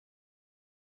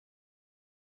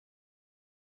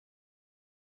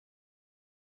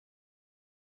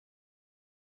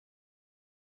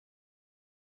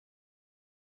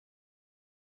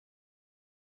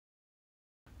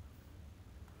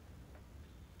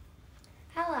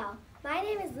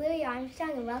Louis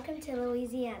Armstrong, and welcome to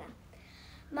Louisiana.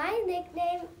 My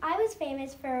nickname, I was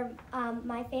famous for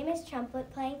my famous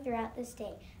trumpet playing throughout the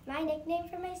state. My nickname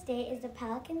for my state is the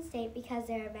Pelican State because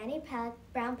there are many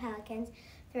brown pelicans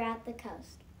throughout the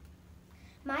coast.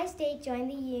 My state joined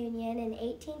the Union in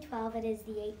 1812. It is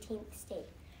the 18th state.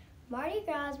 Mardi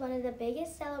Gras is one of the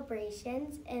biggest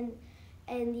celebrations in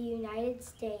the United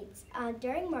States.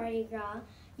 During Mardi Gras,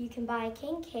 you can buy a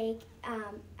king cake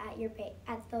at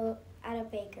a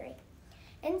bakery.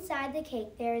 Inside the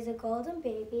cake, there is a golden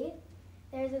baby.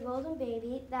 There's a golden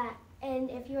baby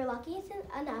and if you are lucky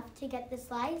enough to get the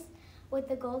slice with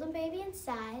the golden baby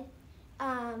inside,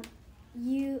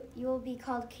 you will be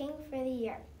called king for the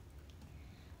year.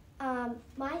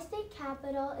 My state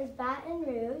capital is Baton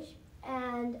Rouge,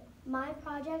 and my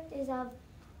project is of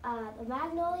the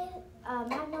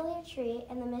magnolia tree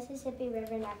and the Mississippi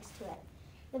River next to it.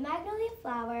 The magnolia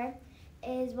flower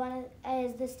is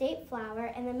the state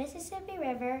flower, and the Mississippi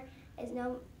River is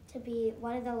known to be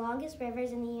one of the longest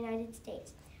rivers in the United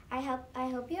States. I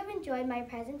hope you have enjoyed my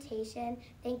presentation.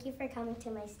 Thank you for coming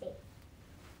to my state.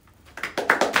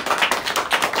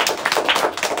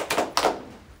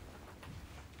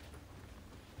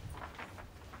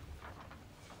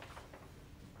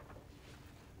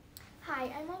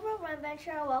 Hi, I'm Isabel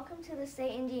Xu. Welcome to the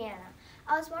state, Indiana.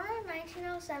 I was born in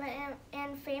 1907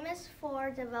 and famous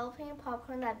for developing a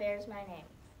popcorn that bears my name.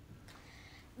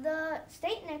 The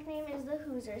state nickname is the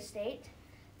Hoosier State.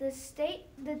 The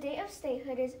date of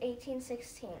statehood is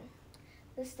 1816.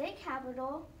 The state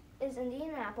capital is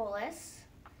Indianapolis.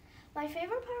 My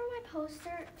favorite part of my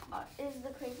poster is the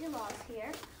crazy laws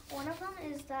here. One of them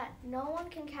is that no one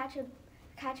can catch a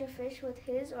fish with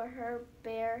his or her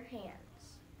bare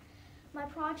hands. My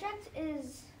project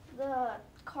is the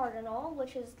cardinal,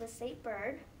 which is the state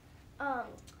bird. How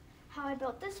I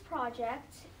built this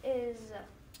project is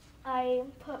I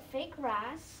put fake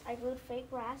grass, I glued fake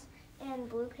grass and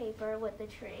blue paper with the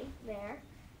tree there.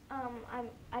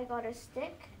 I got a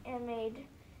stick and made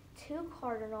two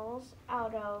cardinals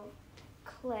out of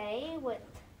clay with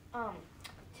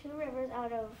two rivers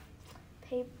out of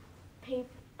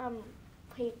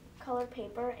colored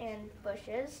paper and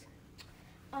bushes.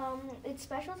 It's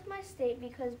special to my state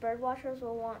because bird watchers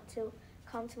will want to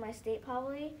come to my state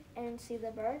probably and see the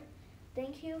bird.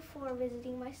 Thank you for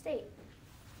visiting my state.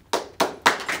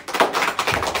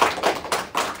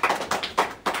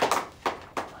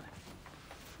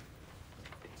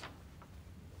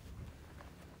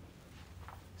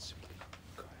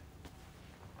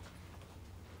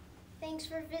 Thanks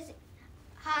for visiting.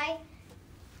 Hi,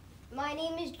 my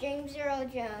name is James Earl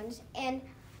Jones, and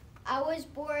I was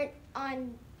born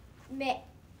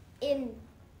in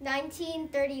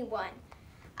 1931.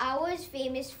 I was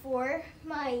famous for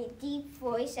my deep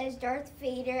voice as Darth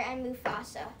Vader and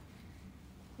Mufasa.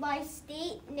 My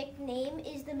state nickname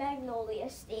is the Magnolia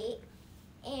State,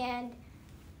 and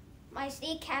my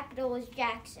state capital is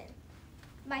Jackson.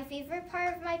 My favorite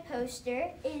part of my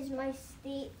poster is my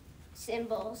state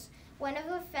symbols. One of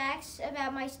the facts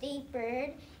about my state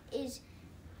bird is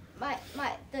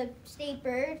the state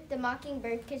bird, the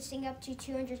mockingbird, could sing up to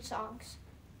 200 songs.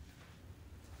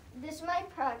 This is my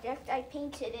project. I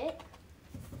painted it,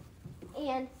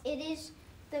 and it is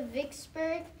the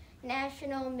Vicksburg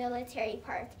National Military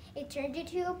Park. It turned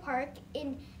into a park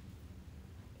in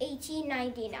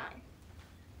 1899.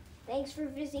 Thanks for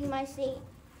visiting my state.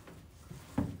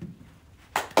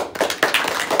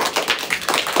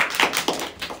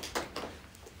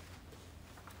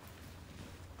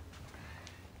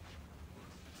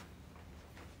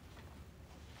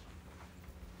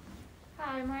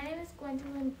 Hi, my name is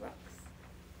Gwendolyn Brooks.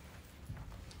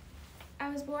 I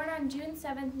was born on June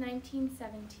 7th,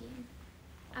 1917.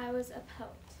 I was a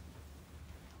poet.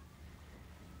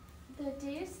 The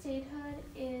date of statehood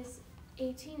is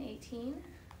 1818.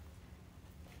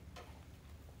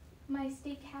 My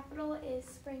state capital is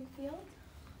Springfield.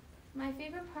 My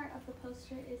favorite part of the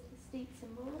poster is the state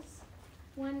symbols.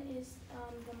 One is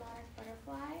the monarch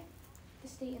butterfly, the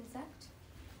state insect.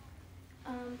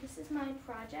 This is my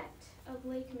project of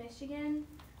Lake Michigan.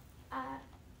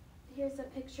 Here's a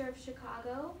picture of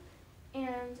Chicago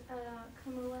and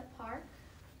Calumet Park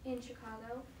in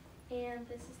Chicago, and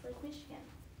this is Lake Michigan.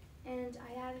 And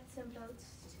I added some boats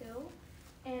too,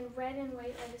 and red and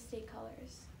white are the state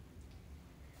colors.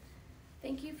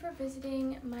 Thank you for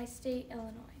visiting my state,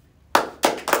 Illinois.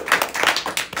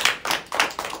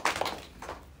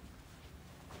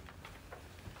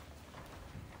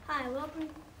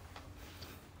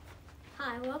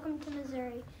 Hi, welcome to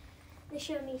Missouri, the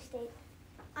Show Me State.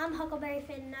 I'm Huckleberry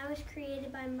Finn, and I was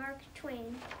created by Mark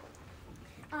Twain.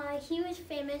 He was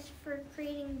famous for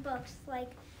creating books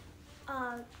like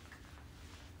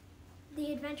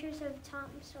The Adventures of Tom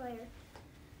Sawyer.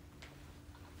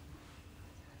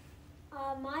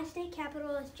 My state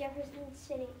capital is Jefferson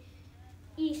City,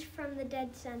 east from the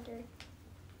dead center.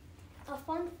 A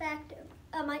fun fact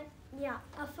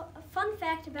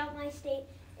about my state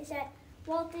is that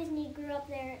Walt Disney grew up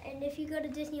there, and if you go to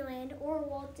Disneyland or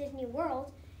Walt Disney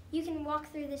World, you can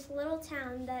walk through this little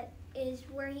town that is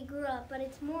where he grew up, but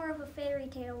it's more of a fairy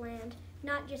tale land,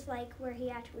 not just like where he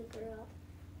actually grew up.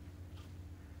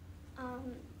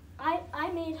 I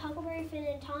made Huckleberry Finn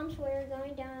and Tom Sawyer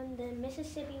going down the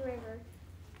Mississippi River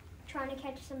trying to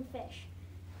catch some fish.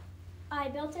 I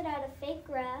built it out of fake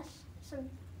grass, some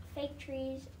fake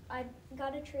trees. I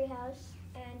got a tree house,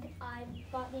 and I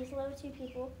bought these little two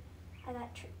people. I got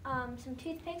some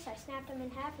toothpicks. I snapped them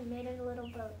in half and made it a little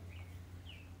boat.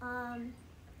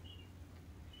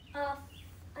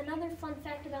 Another fun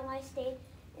fact about my state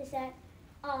is that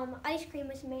ice cream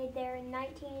was made there in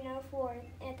 1904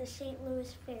 at the St.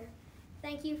 Louis Fair.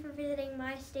 Thank you for visiting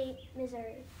my state,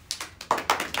 Missouri.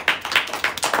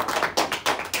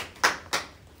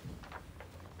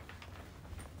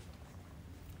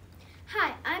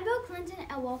 Hi, I'm Bill Clinton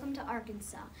and welcome to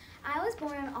Arkansas. I was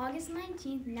born on August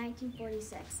 19,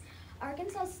 1946.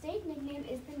 Arkansas' state nickname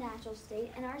is the Natural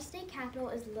State, and our state capital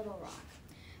is Little Rock.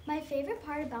 My favorite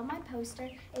part about my poster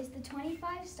is the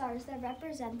 25 stars that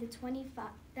represent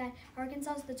that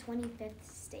Arkansas is the 25th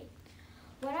state.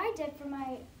 What I did for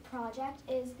my project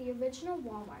is the original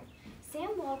Walmart.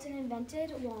 Sam Walton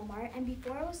invented Walmart, and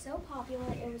before it was so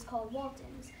popular, it was called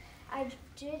Walton's. I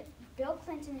did Bill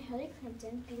Clinton and Hillary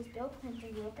Clinton because Bill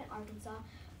Clinton grew up in Arkansas,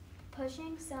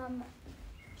 pushing some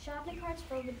shopping carts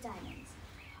filled with diamonds.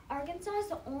 Arkansas is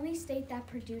the only state that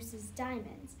produces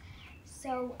diamonds,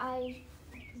 so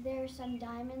there's some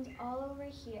diamonds all over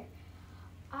here.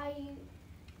 I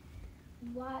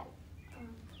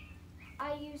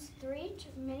used 3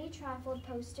 mini trifold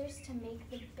posters to make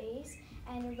the base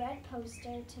and a red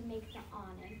poster to make the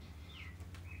awning.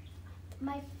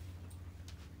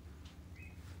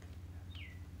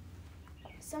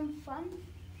 Some fun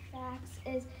facts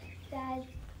is that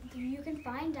you can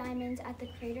find diamonds at the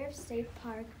Crater of State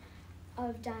Park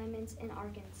of Diamonds in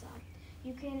Arkansas.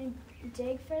 You can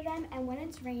dig for them, and when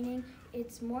it's raining,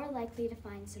 it's more likely to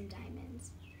find some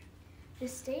diamonds. The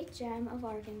state gem of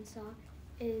Arkansas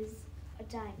is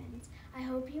diamonds. I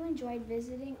hope you enjoyed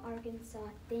visiting Arkansas.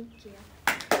 Thank you.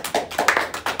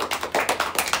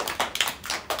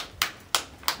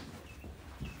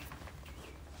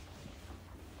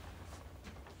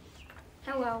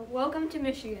 Hello, welcome to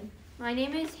Michigan. My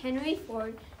name is Henry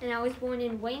Ford, and I was born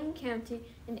in Wayne County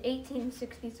in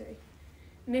 1863.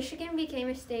 Michigan became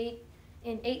a state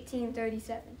in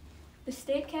 1837. The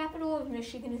state capital of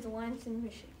Michigan is Lansing,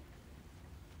 Michigan.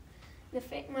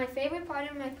 My favorite part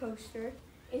of my poster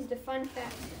is the fun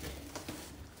facts section.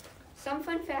 Some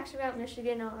fun facts about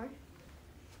Michigan are: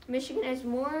 Michigan has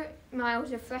more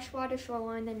miles of freshwater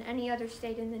shoreline than any other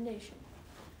state in the nation.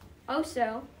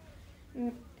 Also,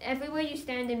 everywhere you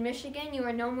stand in Michigan, you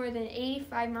are no more than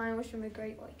 85 miles from a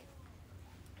Great Lake.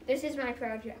 This is my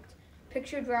project,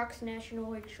 Pictured Rocks National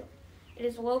Lakeshore. It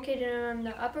is located on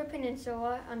the Upper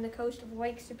Peninsula on the coast of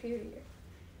Lake Superior.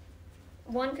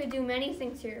 One could do many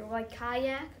things here, like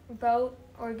kayak, boat,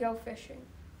 or go fishing.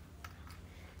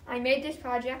 I made this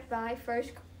project by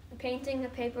first painting the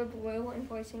paper blue and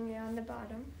placing it on the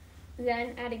bottom,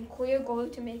 then adding clear glue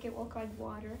to make it look like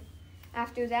water.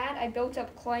 After that, I built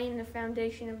up clay in the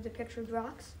foundation of the pictured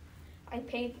rocks. I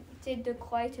painted the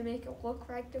clay to make it look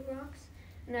like the rocks,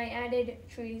 and I added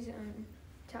trees on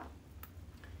top.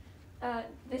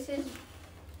 This is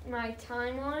my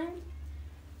timeline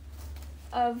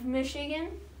of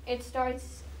Michigan. It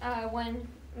starts when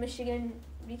Michigan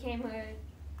became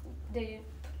the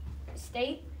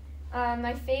state.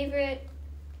 My favorite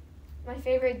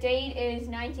date is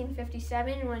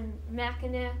 1957, when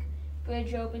Mackinac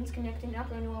Bridge opens connecting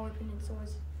upper and lower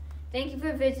peninsulas. Thank you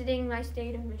for visiting my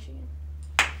state of Michigan.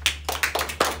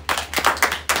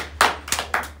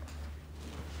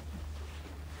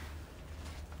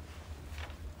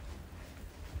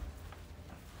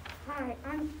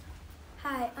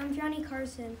 Hi, I'm Johnny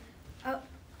Carson. I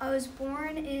was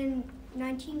born in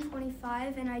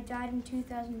 1925 and I died in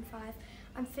 2005.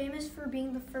 I'm famous for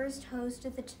being the first host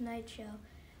of The Tonight Show.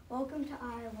 Welcome to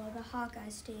Iowa, the Hawkeye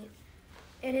State.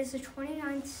 It is the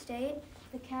 29th state.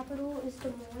 The capital is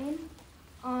Des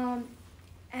Moines.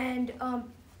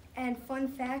 And fun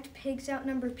fact, pigs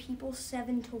outnumber people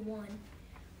 7-1.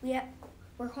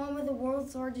 We're home of the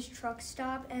world's largest truck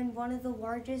stop and one of the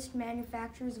largest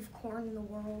manufacturers of corn in the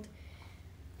world.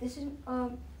 This is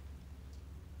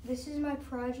my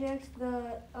project,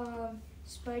 the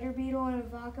spider beetle in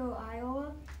Vaco,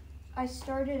 Iowa. I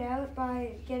started out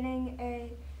by getting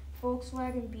a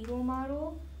Volkswagen Beetle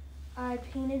model. I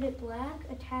painted it black,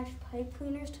 attached pipe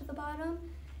cleaners to the bottom,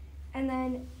 and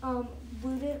then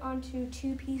glued it onto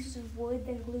 2 pieces of wood,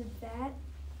 then glued that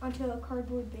onto a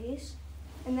cardboard base.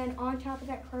 And then on top of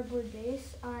that cardboard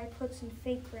base, I put some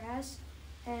fake grass,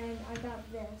 and I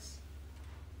got this.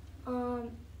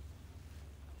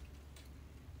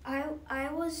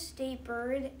 Iowa's state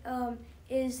bird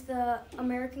is the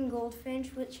American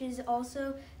goldfinch, which is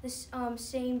also the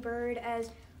same bird as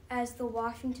the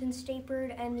Washington state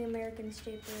bird and the American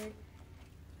state bird,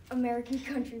 American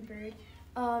country bird.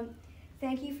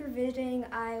 Thank you for visiting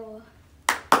Iowa.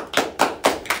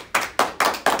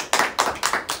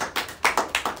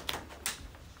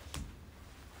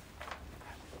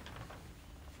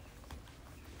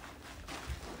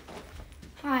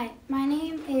 Hi, my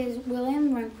name is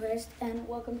William Rehnquist, and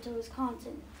welcome to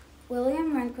Wisconsin.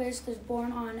 William Rehnquist was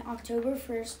born on October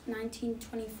 1st,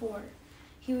 1924.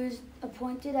 He was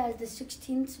appointed as the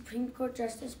 16th Supreme Court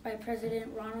Justice by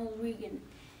President Ronald Reagan.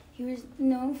 He was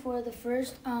known for the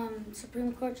first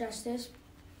Supreme Court Justice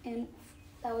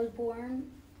that was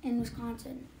born in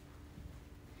Wisconsin.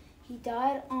 He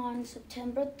died on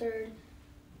September 3rd,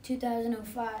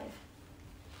 2005.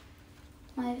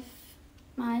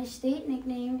 My state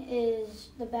nickname is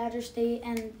the Badger State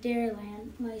and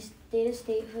Dairyland. My date of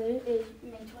statehood is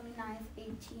May 29th,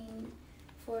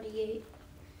 1848.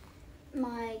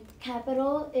 My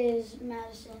capital is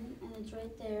Madison, and it's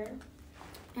right there.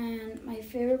 And my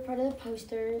favorite part of the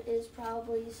poster is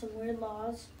probably some weird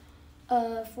laws.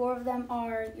 4 of them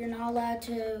are: you're not allowed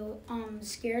to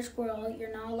scare a squirrel,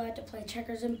 you're not allowed to play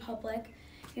checkers in public,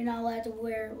 you're not allowed to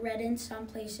wear red in some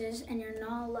places, and you're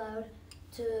not allowed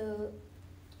to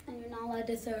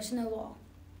throw a snowball.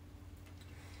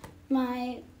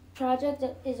 My project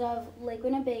is of Lake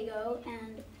Winnebago,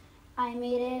 and I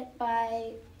made it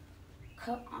by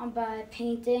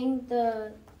painting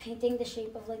the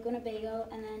shape of Lake Winnebago,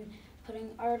 and then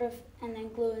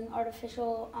gluing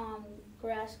artificial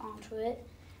grass onto it.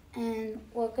 And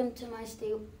welcome to my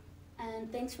state,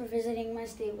 and thanks for visiting my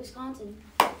state, Wisconsin.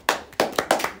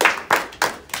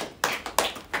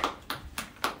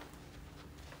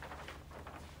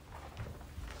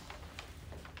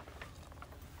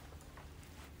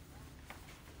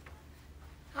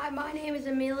 Hi, my name is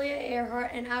Amelia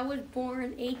Earhart, and I was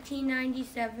born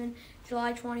 1897,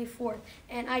 July 24th,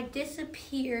 and I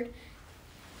disappeared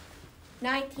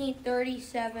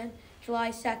 1937,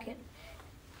 July 2nd.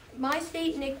 My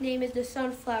state nickname is the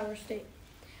Sunflower State.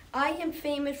 I am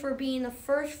famous for being the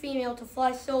first female to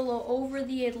fly solo over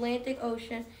the Atlantic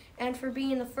Ocean and for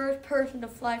being the first person to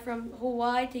fly from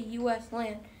Hawaii to U.S.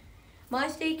 land. My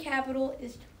state capital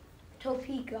is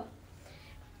Topeka.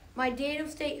 My date of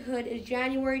statehood is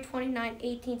January 29,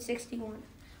 1861.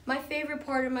 My favorite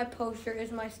part of my poster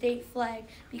is my state flag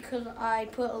because I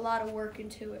put a lot of work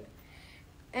into it.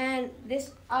 And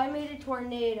I made a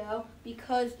tornado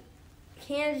because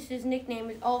Kansas's nickname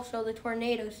is also the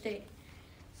Tornado State.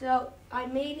 So I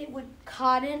made it with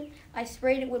cotton, I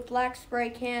sprayed it with black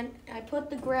spray can, I put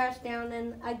the grass down,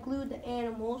 and I glued the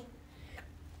animals.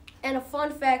 And a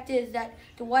fun fact is that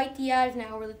Dwight D.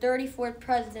 Eisenhower, the 34th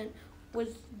president,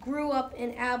 grew up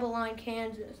in Abilene,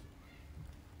 Kansas.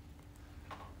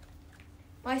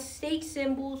 My state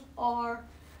symbols are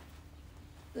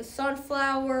the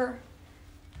sunflower,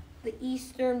 the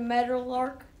eastern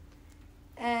meadowlark,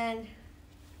 and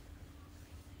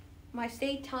my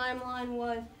state timeline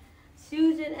was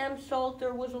Susan M.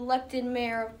 Salter was elected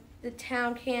mayor of the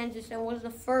town Kansas and was the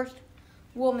first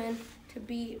woman to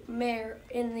be mayor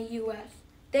in the U.S.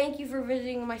 Thank you for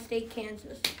visiting my state,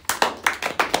 Kansas.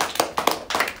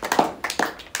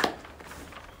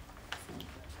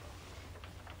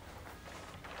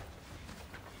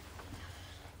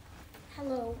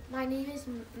 Hello, my name is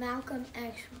Malcolm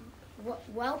X.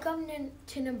 Welcome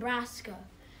to Nebraska.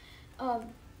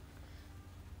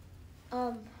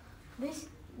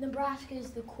 Nebraska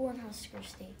is the Cornhusker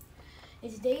state.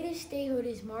 Its date of statehood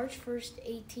is March 1st,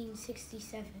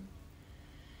 1867.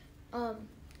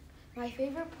 My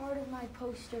favorite part of my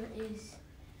poster is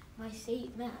my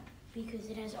state map because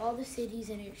it has all the cities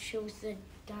and it shows the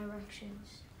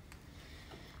directions.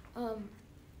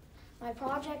 My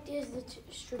project is the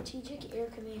Strategic Air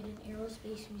Command and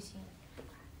Aerospace Museum.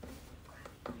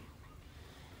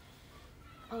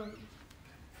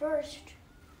 First,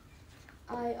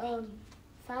 I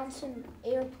found some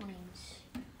airplanes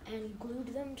and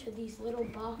glued them to these little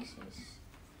boxes.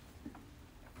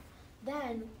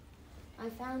 Then, I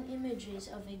found images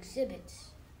of exhibits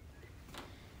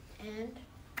and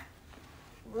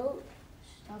wrote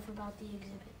stuff about the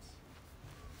exhibits.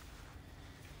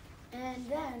 And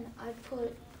then I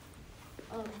put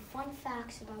fun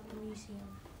facts about the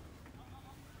museum.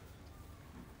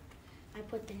 I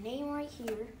put the name right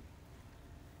here.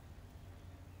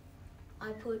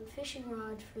 I put fishing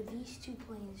rods for these two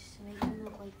planes to make them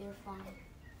look like they're flying.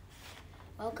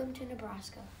 Welcome to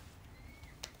Nebraska.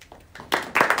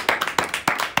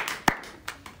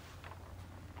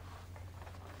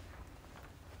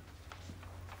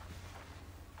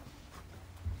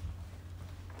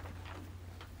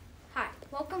 Hi,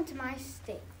 welcome to my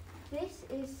state. This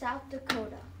is South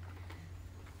Dakota.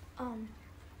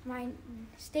 My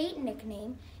state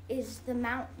nickname is the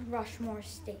Mount Rushmore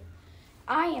State.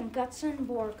 I am Gutson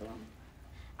Borglum.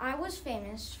 I was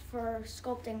famous for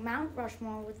sculpting Mount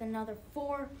Rushmore with another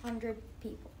 400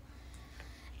 people.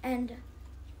 And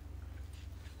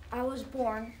I was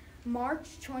born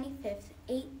March 25th,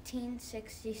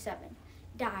 1867.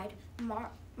 Died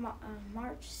March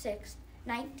 6th,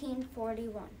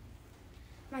 1941.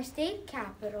 My state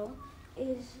capital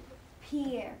is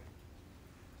Pierre.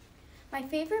 My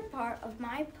favorite part of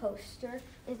my poster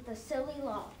is the silly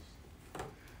laws.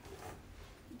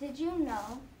 Did you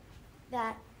know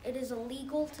that it is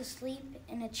illegal to sleep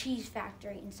in a cheese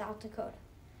factory in South Dakota?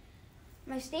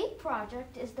 My state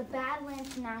project is the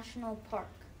Badlands National Park.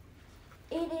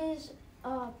 It is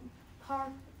a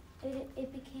park,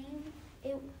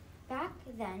 back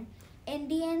then,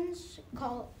 Indians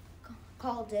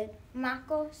called it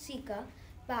Mako Sika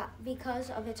because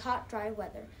of its hot, dry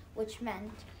weather, which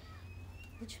meant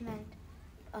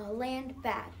land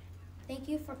bad. Thank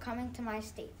you for coming to my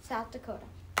state, South Dakota.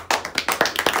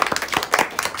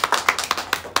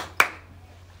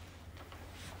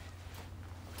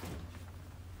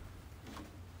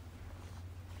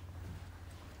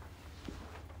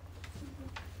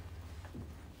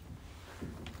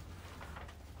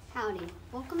 Howdy.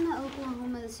 Welcome to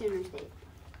Oklahoma, the Sooner State.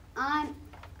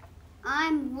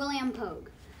 I'm William Pogue.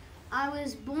 I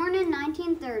was born in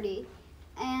 1930,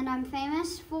 and I'm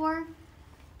famous for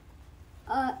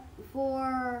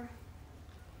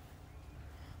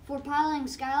piloting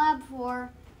Skylab 4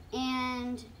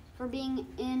 and for being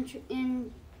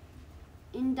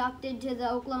inducted to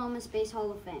the Oklahoma Space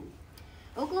Hall of Fame.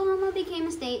 Oklahoma became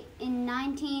a state in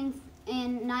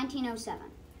 1907.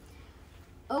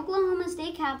 Oklahoma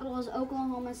state capital is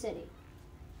Oklahoma City.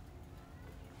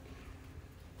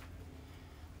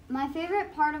 My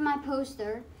favorite part of my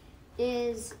poster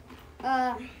is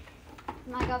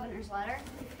my governor's letter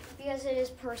because it is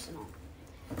personal.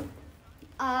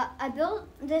 I built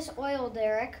this oil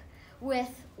derrick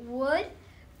with wood,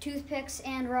 toothpicks,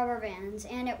 and rubber bands,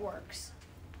 and it works.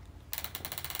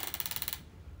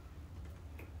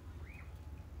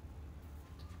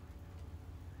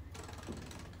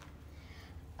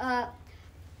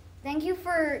 Thank you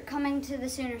for coming to the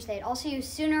Sooner State. I'll see you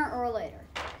sooner or later.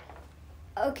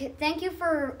 Okay, thank you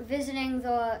for visiting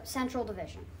the Central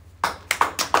Division.